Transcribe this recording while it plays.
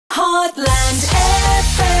Heartland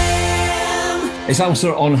FM. It's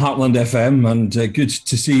Alistair on Heartland FM, and good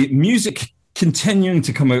to see music continuing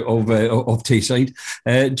to come out of Tayside.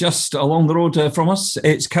 Just along the road from us,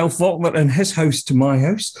 it's Kyle Falconer and his house to my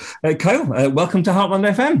house. Kyle, welcome to Heartland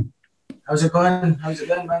FM. How's it going?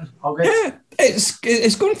 Man? All good? Yeah,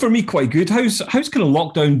 it's going for me quite good. How's kind of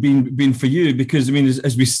lockdown been for you? Because I mean,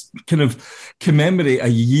 as we kind of commemorate a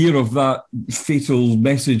year of that fatal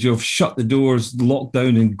message of shut the doors, lock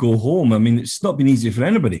down, and go home. I mean, it's not been easy for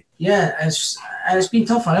anybody. Yeah, it's been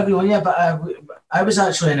tough on everyone. Yeah, but I was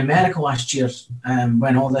actually in America last year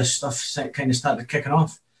when all this stuff kind of started kicking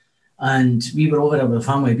off. And we were over there with the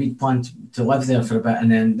family. We'd planned to live there for a bit, and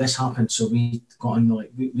then this happened. So we got on,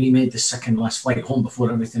 we made the second last flight home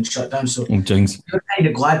before everything shut down. So we were kind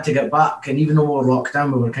of glad to get back. And even though we were locked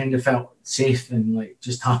down, we were kind of felt safe and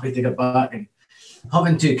just happy to get back. And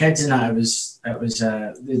having two kids and that,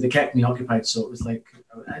 they kept me occupied. So it was I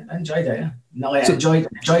enjoyed it. Yeah, no, I enjoyed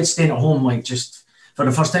staying at home, just for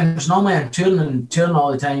the first time. Because normally I'm touring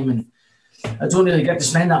all the time, and I don't really get to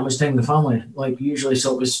spend that much time with the family usually.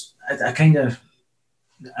 So it was. I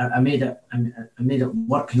made it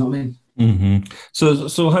work, you know what I mean? Mm-hmm.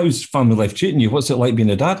 So how's family life treating you? What's it like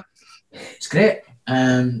being a dad? It's great.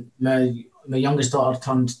 My youngest daughter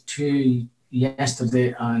turned 2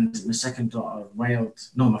 yesterday, and my second daughter, my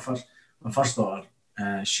first daughter,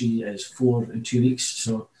 she is 4 in 2 weeks.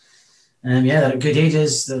 So, they're at good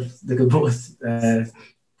ages. They can both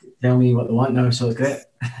tell me what they want now, so it's great.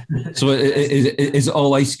 So is it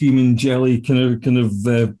all ice cream and jelly kind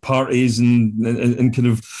of parties and kind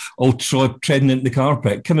of all treading into the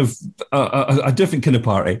carpet, kind of a different kind of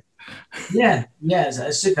party? Yeah,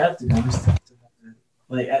 it's superb, to be honest.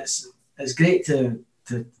 It's great to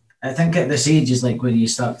I think at this age is where you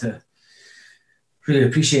start to really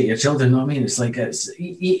appreciate your children. You know what I mean? It's I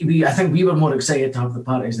think we were more excited to have the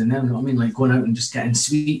parties than them. You know what I mean? Going out and just getting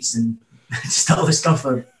sweets and just all the stuff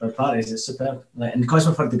for parties. It's superb. And because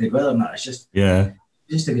we've had the good weather and that, it's just a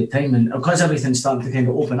good time. And because everything's starting to kind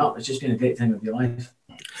of open up, it's just been a great time of your life.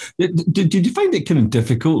 Did you find it kind of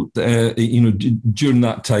difficult, during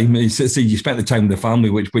that time? Say you spent the time with the family,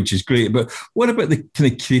 which is great, but what about the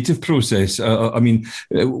kind of creative process? I mean,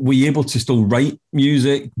 were you able to still write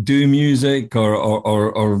music, do music,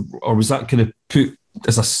 or was that kind of put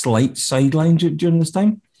as a slight sideline during this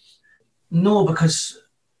time? No, because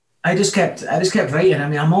I just kept writing. I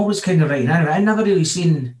mean, I'm always kind of writing anyway. I never really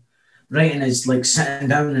seen writing as sitting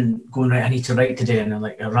down and going, right, I need to write today, and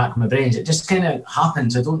I rack my brains. It just kind of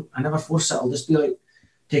happens. I never force it. I'll just be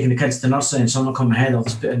taking the kids to nursery and something will come in my head. I'll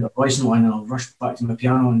just put in a voice note and I'll rush back to my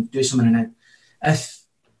piano and do something. And then if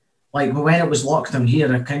when it was lockdown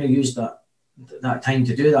here, I kind of used that time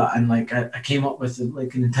to do that. And I came up with an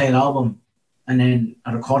entire album, and then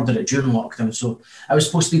I recorded it during lockdown. So I was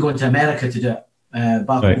supposed to be going to America to do it.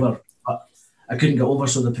 Over, but I couldn't get over,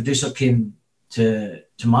 so the producer came to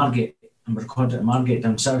Margate, and we recorded at Margate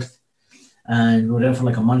down south, and we were there for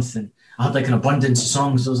a month, and I had an abundance of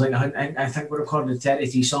songs. I was I think we recorded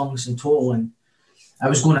 33 songs in total, and I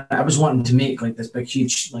was wanting to make this big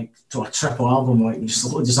huge to a triple album, just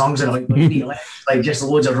loads of songs that just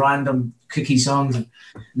loads of random cookie songs. And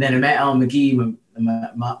then I met Alan McGee,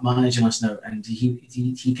 managing us now, and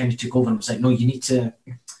he kind of took over and was no, you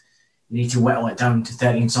need to whittle it down to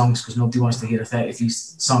 13 songs because nobody wants to hear a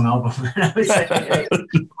 33-song album. And I was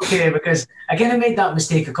okay, because I kind of made that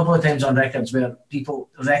mistake a couple of times on records where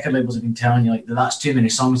record labels have been telling you that's too many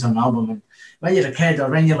songs on an album. And when you're a kid or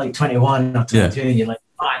when you're 21 or 22, and you're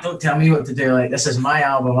don't tell me what to do. This is my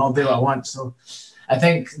album. I'll do what I want. So I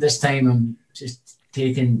think this time I'm just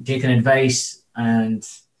taking advice and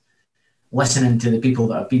listening to the people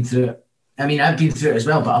that have been through it. I mean, I've been through it as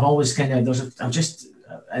well, but I've always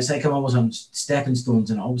it's I'm always on stepping stones,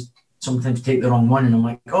 and I always sometimes take the wrong one, and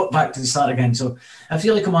I'm back to the start again. So I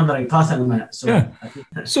feel I'm on the right path at the minute. So yeah.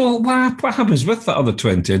 So what happens with the other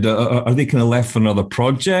 20? Are they kind of left for another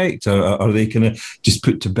project? Or are they kind of just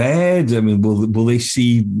put to bed? I mean, will they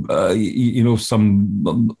see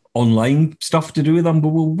some online stuff to do with them? But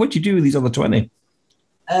what do you do with these other 20?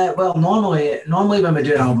 Well, normally when we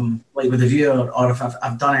do an album with a viewer, or if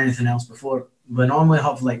I've done anything else before, we normally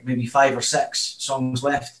have maybe 5 or 6 songs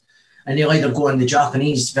left, and they'll either go on the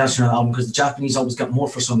Japanese version of the album, because the Japanese always get more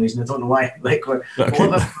for some reason. I don't know why.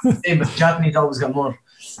 The Japanese always get more,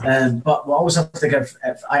 but we always have to give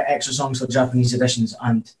extra songs for Japanese editions,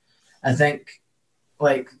 and I think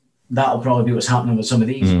that'll probably be what's happening with some of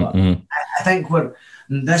these. But I think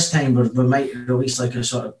this time we might release a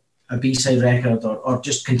sort of a B-side record or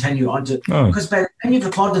just continue on to, because by the time you've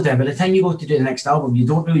recorded them, by the time you go to do the next album, you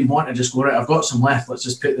don't really want to just go, right, I've got some left, let's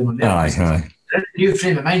just put them on there. in a new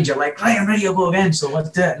frame of mind, you're like, right, I'm ready to go again. So let's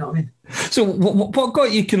do it. You know what I mean? So what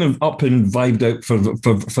got you kind of up and vibed out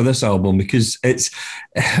for this album? Because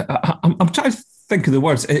I'm trying to think of the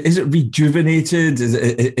words. Is it rejuvenated?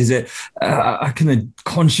 Is it a kind of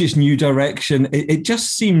conscious new direction? It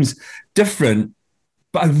just seems different,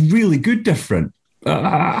 but a really good different.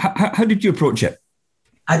 How did you approach it?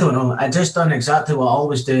 I don't know. I just done exactly what I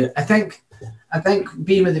always do. I think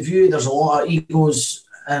being with the View, there's a lot of egos,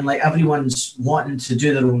 and like everyone's wanting to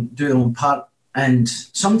do their own part. And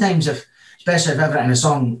sometimes, especially if I've written a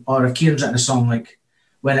song or if Kieran's written a song, like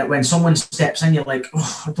when someone steps in, you're like,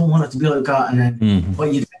 oh, I don't want it to be like that. And then,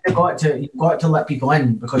 but you've got to let people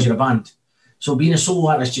in because you're a band. So being a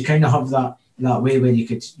solo artist, you kind of have that way where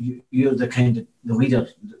you're the kind of the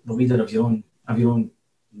leader of your own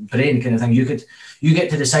brain kind of thing. You get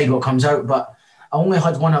to decide what comes out. But I only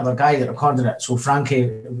had one other guy that recorded it. So Frankie,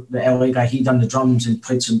 the LA guy, he done the drums and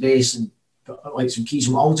played some bass and like some keys.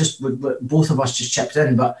 And both of us just chipped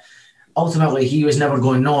in. But ultimately, he was never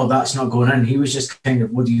going, no, that's not going in. He was just kind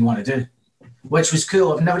of, what do you want to do? Which was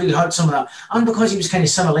cool. I've never really heard some of that. And because he was kind of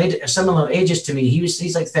similar ages to me,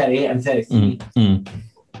 he's like 38 and 33.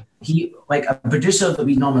 He, like a producer that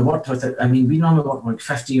we normally worked with, I mean, we normally worked with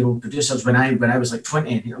like 50-year-old producers when I was like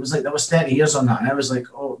 20. It was like, there was 30 years on that. And I was like,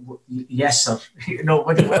 oh, yes, sir.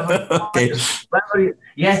 Whatever. Okay.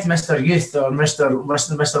 Yes, Mr. Youth or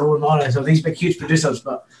Mr. Owen Morris or these big, huge producers.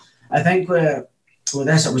 But I think with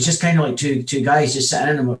this, it was just kind of like two guys just sitting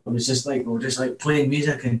in, and it was just like, we were just like playing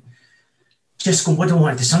music and just going, what do I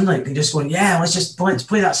want it to sound like? And just going, yeah, let's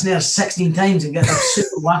play that snare 16 times and get that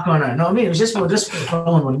super whack on it. You know what I mean? It was just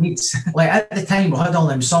following what it needs. Like at the time, we had all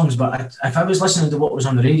them songs, but if I was listening to what was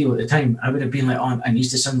on the radio at the time, I would have been like, oh, it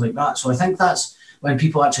needs to sound like that. So I think that's when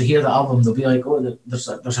people actually hear the album, they'll be like, oh,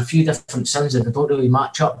 there's a few different sounds that don't really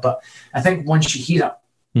match up. But I think once you hear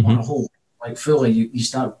it on a whole, like fully, you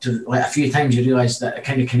start to, like a few times you realise that it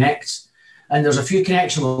kind of connects. And there's a few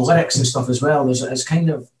connection with lyrics and stuff as well. It's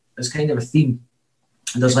kind of a theme.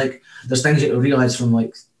 There's things that you'll realise from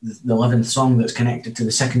like the 11th song that's connected to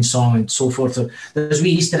the second song and so forth. So there's wee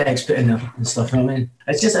Easter eggs put in there and stuff. You know what I mean?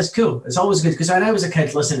 It's cool. It's always good because when I was a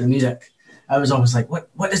kid listening to music, I was always like,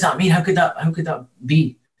 what does that mean? How could that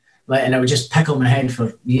be? Like, and I would just pickle my head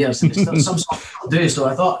for years. And some songs I'll do. So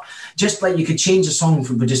I thought, just like you could change a song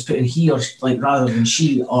from just putting he or like rather than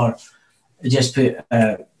she, or just put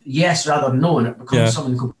yes rather than no, and it becomes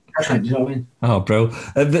something completely different. You know what I mean? Oh, bro.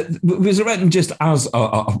 Was it written just as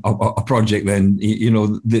a project then? You know,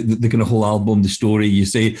 the kind of whole album, the story. You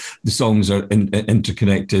say the songs are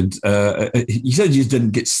interconnected. You said you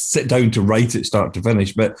didn't sit down to write it start to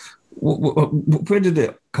finish, but where did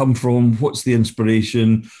it come from? What's the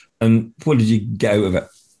inspiration? And what did you get out of it?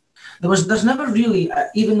 There's never really,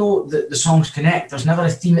 even though the songs connect, there's never a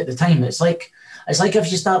theme at the time. It's like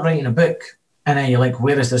if you start writing a book and then you're like,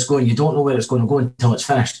 where is this going? You don't know where it's going to go until it's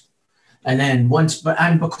finished. And then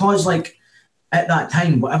because like at that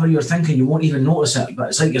time, whatever you're thinking, you won't even notice it. But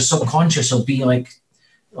it's like your subconscious will be like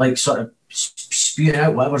sort of spewing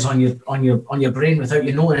out whatever's on your brain without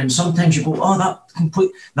you knowing. And sometimes you go, oh,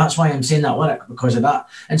 that's why I'm saying that lyric, because of that.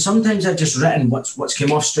 And sometimes I've just written what's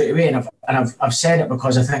came off straight away, and I've said it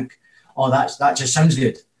because I think, oh, that just sounds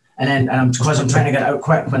good. Because I'm trying to get it out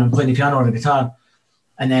quick when I'm playing the piano or the guitar.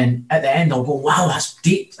 And then at the end, I'll go, wow, that's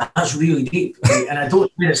deep. That's really deep. And I don't know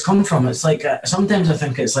where it's come from. It's like, sometimes I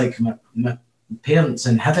think it's like my parents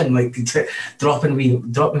in heaven, like dropping me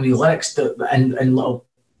lyrics in little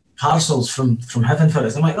parcels from heaven for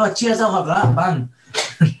us. I'm like, oh, cheers, I'll have that, man.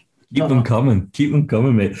 Keep them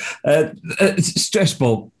coming, mate. Stress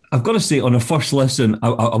Ball, I've got to say, on a first listen,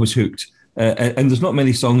 I was hooked. And there's not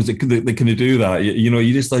many songs that can do that. You know,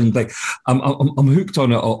 you just like, I'm hooked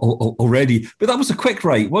on it already. But that was a quick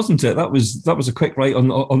write, wasn't it? That was a quick write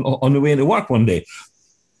on the way into work one day.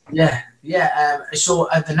 Yeah. So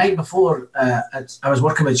the night before, I was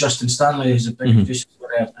working with Justin Stanley, who's a big producer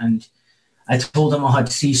there, and I told him I had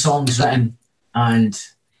 3 songs written, and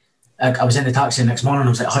I was in the taxi the next morning. I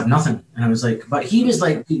was like, I had nothing, and I was like, but he was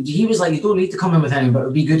like, you don't need to come in with anything, but it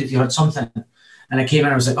would be good if you had something. And I came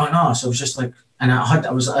in, I was like, oh no. So it was just like, and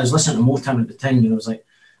I was listening to Motown at the time, and it was like,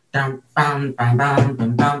 bam, bam, bam, bam,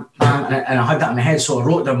 bam, bam, bam, and I had that in my head. So I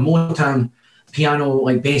wrote the Motown piano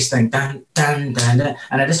like bass thing, dan, dan, dan, dan,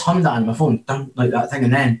 and I just hummed that on my phone, dan, like that thing,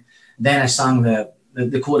 and then I sang the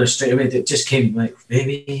chorus straight away. That just came like,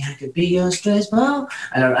 baby, I could be your stress ball,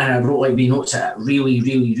 and I wrote like wee notes at it, really,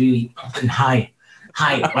 really, really high, so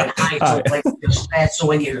like the stress. So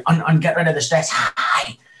when you get rid of the stress,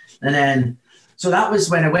 high, and then. So that was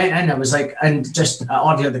when I went in, I was like, and just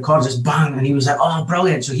audioed the chords, just bang, and he was like, oh,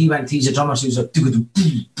 brilliant. So he went, he's a drummer, so he was like,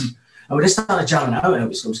 and And we just started jamming it out, and it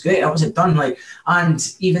was great. It wasn't done like, and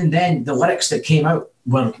even then, the lyrics that came out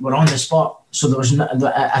were on the spot. So there was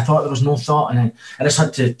I thought there was no thought, and then I just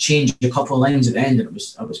had to change a couple of lines at the end, and it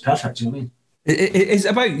was perfect. You know what I mean? Is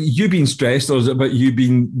it about you being stressed, or is it about you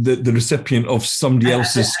being the recipient of somebody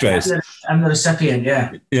else's stress? I'm the recipient,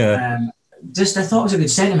 yeah. Yeah. Just I thought it was a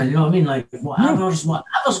good sentiment, you know what I mean? Like whatever's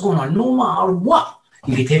going on, no matter what,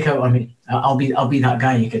 you could take out on me. I'll be that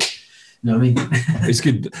guy. You could, you know what I mean? It's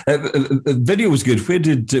good. The video was good. Where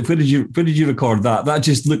did you record that? That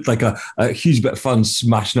just looked like a huge bit of fun,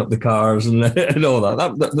 smashing up the cars and all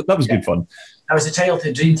that. That was good fun. That was a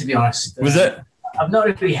childhood dream, to be honest. Was it? I've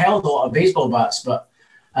not really held a lot of baseball bats, but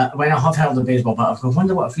when I have held a baseball bat, I've gone, I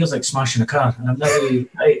wonder what it feels like smashing a car. And I've never really,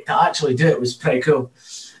 to actually do it was pretty cool.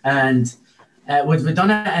 And we'd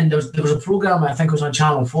done it, and there was a program, I think it was on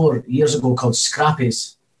Channel 4 years ago, called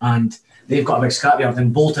Scrappies, and they've got a big scrapyard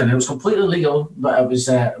in Bolton. It was completely legal, but it was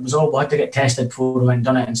all, we had to get tested before we went and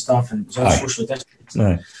done it and stuff, and it was all socially distanced.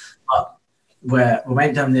 But we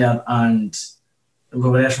went down there, and we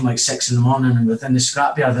were there from like 6 a.m, and within the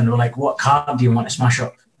scrapyard, and they were like, "What car do you want to smash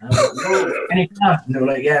up?" And I was like, "Oh, any car." And they were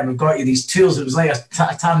like, "Yeah, we've got you these tools." It was like a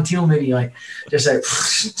Tarantino movie, like just like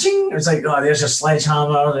ching. It was like, "Oh, there's a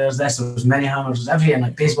sledgehammer, there's this, there was many hammers, there's everything,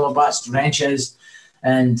 like baseball bats, wrenches,"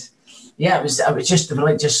 and yeah, it was just they were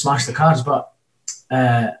like just smash the cars. But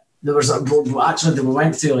there was actually we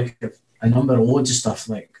went through like a number of loads of stuff.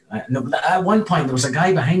 Like at one point there was a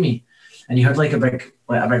guy behind me, and he had like a big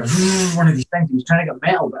one of these things. He was trying to get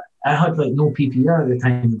metal, but I had like no PPE at the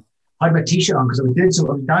time. I had my t-shirt on because I was doing some,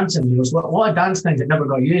 I was dancing. There was a lot of dance things that never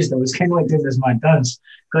got used. I was kind of like doing this mad dance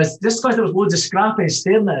because there was loads of scrappies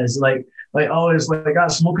staring at us, like always like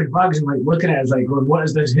that smoking fags and like looking at us like going, "What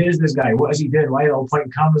is this? Who is this guy? What is he doing? Why are they all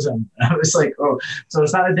pointing cameras at him?" And I was like, "Oh," so I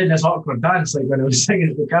started doing this awkward dance like when I was singing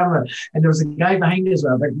at the camera, and there was a guy behind us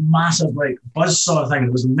with a big massive like buzzsaw thing, and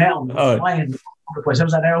it was metal, and it was flying all over the place. I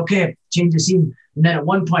was like, "Okay, change the scene." And then at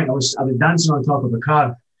one point I was dancing on top of a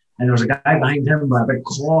car, and there was a guy behind him with a big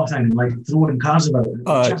claw thing and like throwing cars about.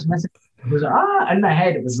 It was like, in my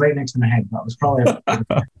head, it was right next to my head. That was probably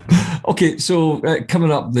Okay, so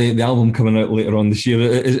coming up, the album coming out later on this year,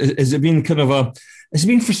 has it been kind of it's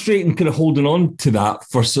been frustrating kind of holding on to that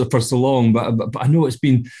for so long, but I know it's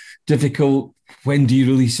been difficult. When do you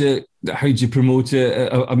release it? How do you promote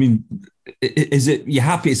it? I mean, is it, you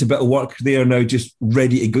happy it's a bit of work there now, just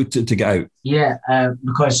ready to go to get out? Yeah,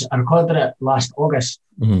 because I recorded it last August,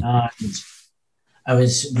 and I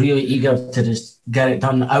was really eager to just get it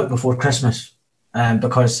done out before Christmas,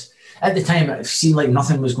 because at the time it seemed like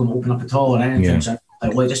nothing was going to open up at all or anything. Yeah. So I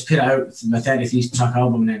was like, just put it out, my 33-track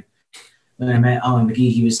album. And then when I met Alan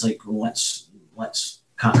McGee, he was like, "Well, let's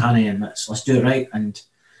can't and let's do it right." And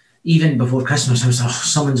even before Christmas, I was like, "Oh,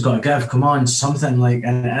 someone's got to give, come on, something," like,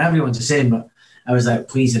 and everyone's the same, but I was like,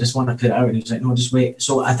 "Please, I just want to put it out." And he was like, "No, just wait."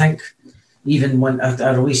 So I think even when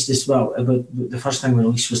I released this, the first thing we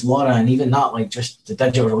released was Laura, and even that, like just the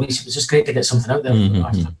digital release, it was just great to get something out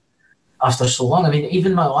there after so long. I mean,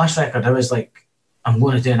 even my last record, I was like, I'm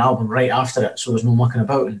going to do an album right after it, so there's no mucking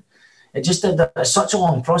about. And it just it's such a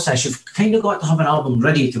long process. You've kind of got to have an album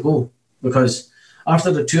ready to go, because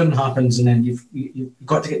after the touring happens, and then you've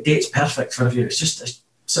got to get dates perfect for everything.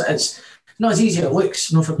 It's not as easy as it looks,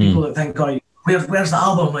 for people that think, "Oh, where's the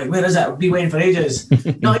album? Like, where is it? I'll be waiting for ages."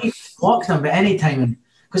 Not even block them at any time.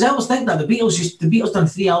 Because I always think that the Beatles done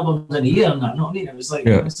 3 albums in a year, and that, you know what I mean? It was like,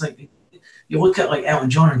 it's like, you look at like Elton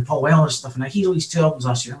John and Paul Weller and stuff, and he released 2 albums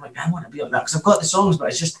last year. I'm like, I want to be like that, because I've got the songs, but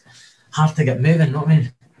it's just hard to get moving, you know what I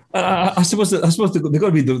mean? I suppose they've got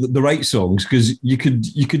to be the right songs, because you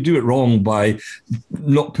could do it wrong by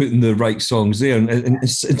not putting the right songs there. And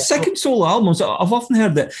second solo albums, I've often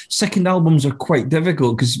heard that second albums are quite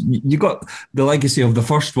difficult, because you got the legacy of the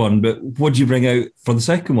first one, but what do you bring out for the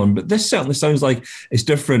second one? But this certainly sounds like it's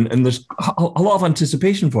different, and there's a lot of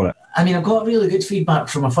anticipation for it. I mean, I got really good feedback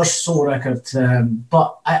from my first solo record,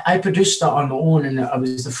 but I produced that on my own, and it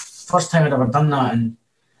was the first time I'd ever done that. And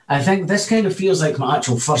I think this kind of feels like my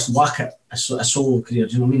actual first whack at a solo career.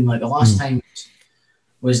 Do you know what I mean? Like the last time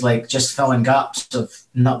was like just filling gaps of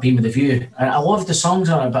not being with the View. I loved the songs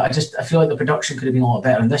on it, but I feel like the production could have been a lot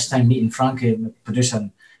better. And this time meeting Frankie, the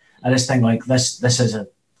producer, I just think like this is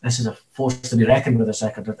a force to be reckoned with, this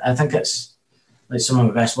record. I think it's like some of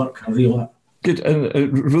my best work. I really love it. Good.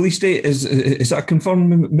 Release date is that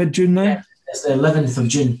confirmed mid-June now? Yeah, it's the 11th of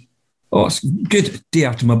June. Oh, it's good. Day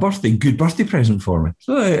after my birthday. Good birthday present for me.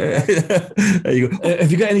 So, there you go.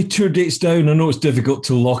 Have you got any tour dates down? I know it's difficult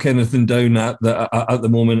to lock anything down at the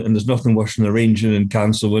moment, and there's nothing worse than arranging and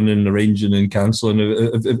cancelling and arranging and cancelling.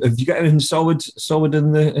 Have you got anything solid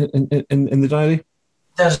in the diary?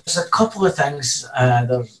 there's a couple of things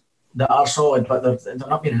that are solid, but they're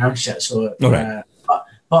not being announced yet. So, all right.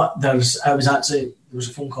 But there was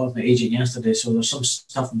a phone call from the agent yesterday, so there's some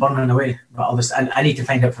stuff burning away. But all this, I need to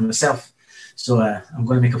find out for myself. So I'm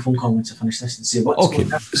going to make a phone call once I finish this and see what's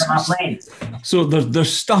going on my plane. So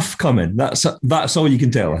there's stuff coming. That's all you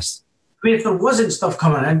can tell us. I mean, if there wasn't stuff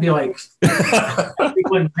coming, I'd be like, I'd be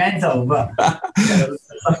going mental. But there's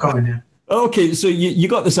stuff coming. Yeah. Okay, so you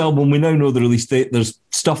got this album. We now know the release date. There's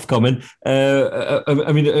stuff coming.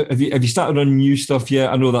 I mean, have you started on new stuff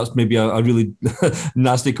yet? I know that's maybe a really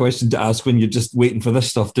nasty question to ask when you're just waiting for this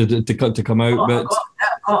stuff to come out. But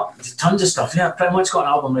I've got tons of stuff. Yeah, pretty much got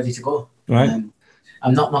an album ready to go. Right.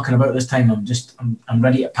 I'm not mucking about this time. I'm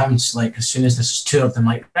ready to pounce. Like as soon as this is toured, I'm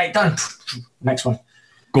like, right, done. Next one.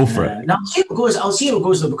 Go for it. Now I'll see how it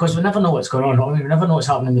goes though, because we never know what's going on. I mean, we never know what's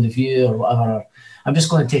happening with the View or whatever. I'm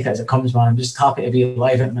just going to take it as it comes, man. I'm just happy to be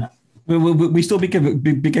live at the minute. Will we still be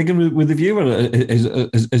gigging with the View, or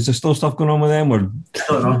is there still stuff going on with them? Or I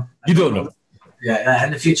don't know. You don't know. Yeah,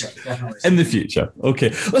 in the future, definitely. In the future, okay.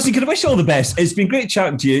 Listen, can I wish you all the best? It's been great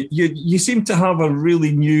chatting to you. You seem to have a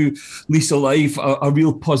really new lease of life, a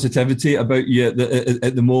real positivity about you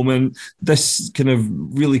at the moment. This kind of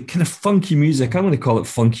really kind of funky music. I'm going to call it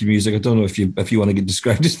funky music. I don't know if you want to get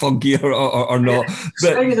described as funky or not.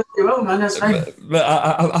 That's fine. But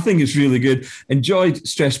I think it's really good. Enjoyed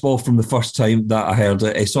Stress Ball from the first time that I heard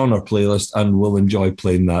it. It's on our playlist, and we'll enjoy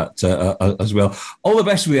playing that as well. All the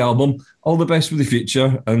best with the album. All the best with the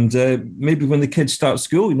future, and maybe when the kids start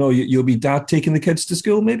school, you'll be dad taking the kids to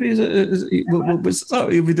school. Maybe what's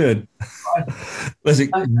that you'll be doing? Listen,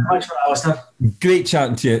 thanks very much for that, Alistair. Great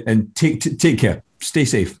chatting to you, and take care. Stay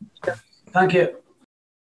safe. Thank you.